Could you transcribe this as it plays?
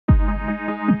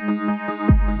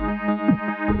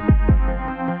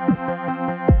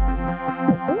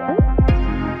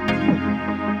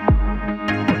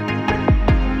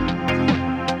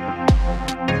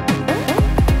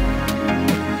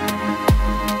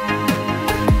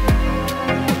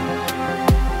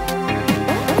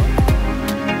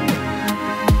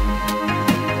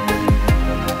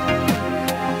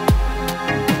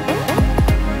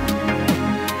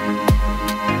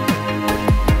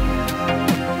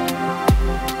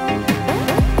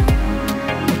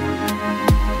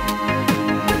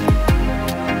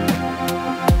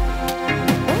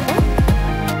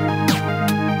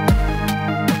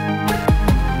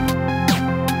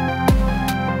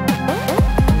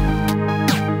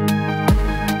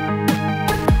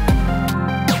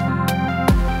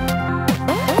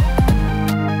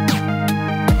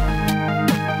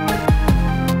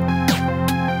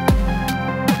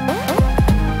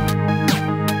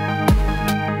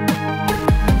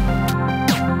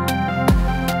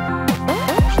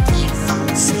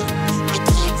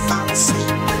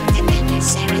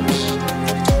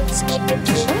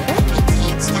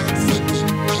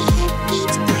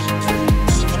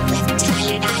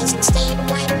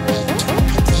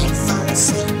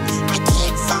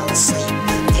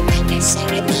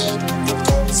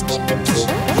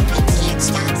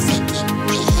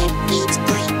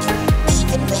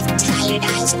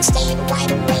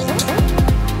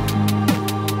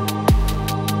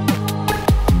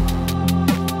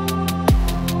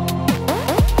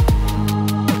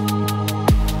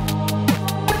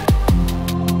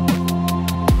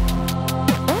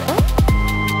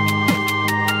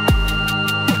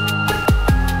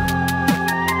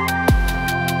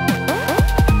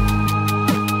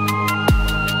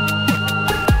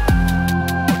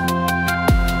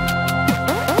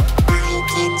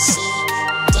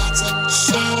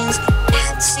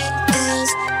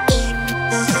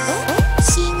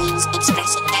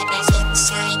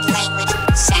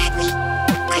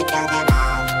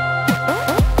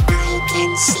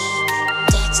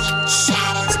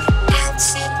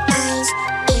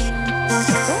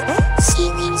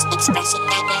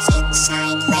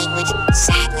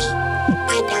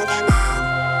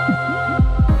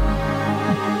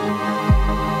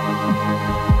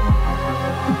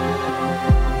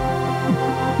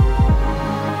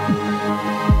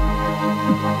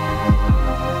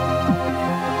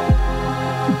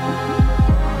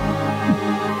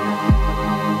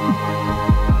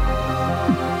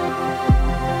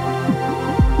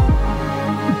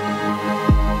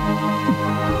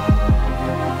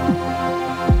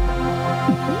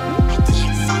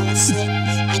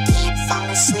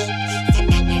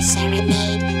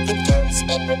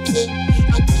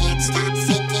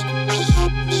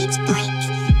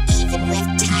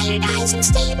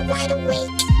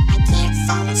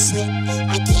asleep,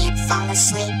 I can't fall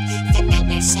asleep. The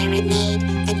nightmare serenade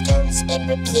that goes in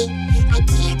repeat. I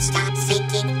can't stop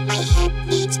thinking, my head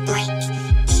needs blank.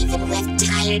 Even with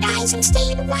tired eyes, I'm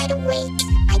staying wide awake.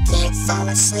 I can't fall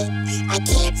asleep, I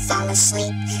can't fall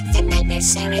asleep. The nightmare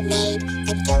serenade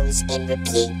that goes in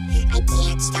repeat. I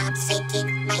can't stop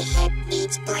thinking, my head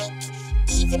needs blank.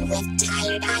 Even with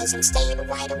tired eyes, I'm staying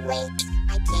wide awake.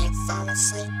 I can't fall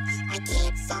asleep, I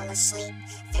can't fall asleep.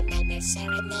 The nightmare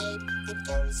serenade that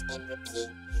goes in repeat.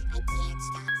 I can't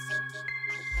stop thinking,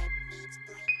 my